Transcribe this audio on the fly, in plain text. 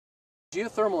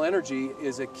Geothermal energy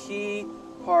is a key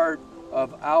part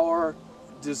of our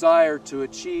desire to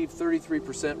achieve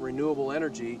 33% renewable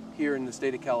energy here in the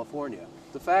state of California.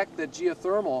 The fact that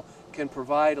geothermal can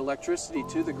provide electricity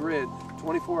to the grid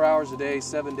 24 hours a day,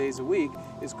 7 days a week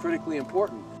is critically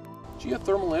important.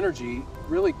 Geothermal energy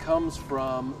really comes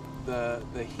from the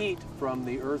heat from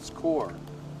the Earth's core.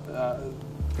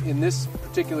 In this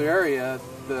particular area,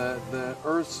 the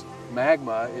Earth's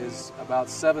magma is about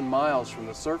 7 miles from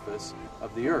the surface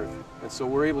of the Earth. And so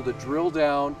we're able to drill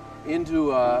down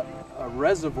into a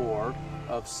reservoir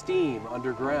of steam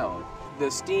underground.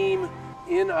 The steam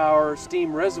in our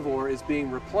steam reservoir is being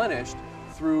replenished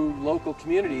through local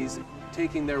communities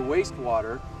taking their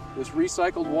wastewater. This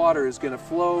recycled water is going to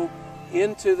flow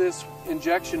into this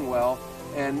injection well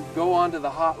and go onto the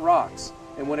hot rocks.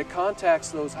 And when it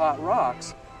contacts those hot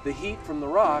rocks, the heat from the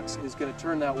rocks is going to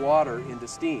turn that water into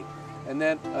steam. And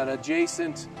then an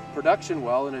adjacent production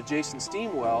well, an adjacent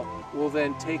steam well, will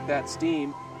then take that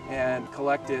steam and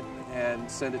collect it and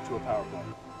send it to a power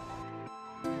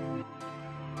plant.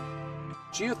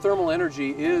 Geothermal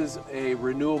energy is a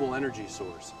renewable energy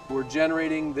source. We're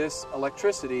generating this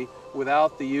electricity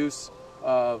without the use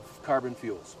of carbon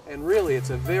fuels. And really,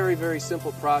 it's a very, very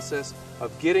simple process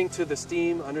of getting to the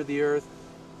steam under the earth,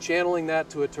 channeling that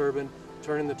to a turbine,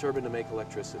 turning the turbine to make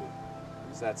electricity.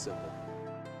 It's that simple.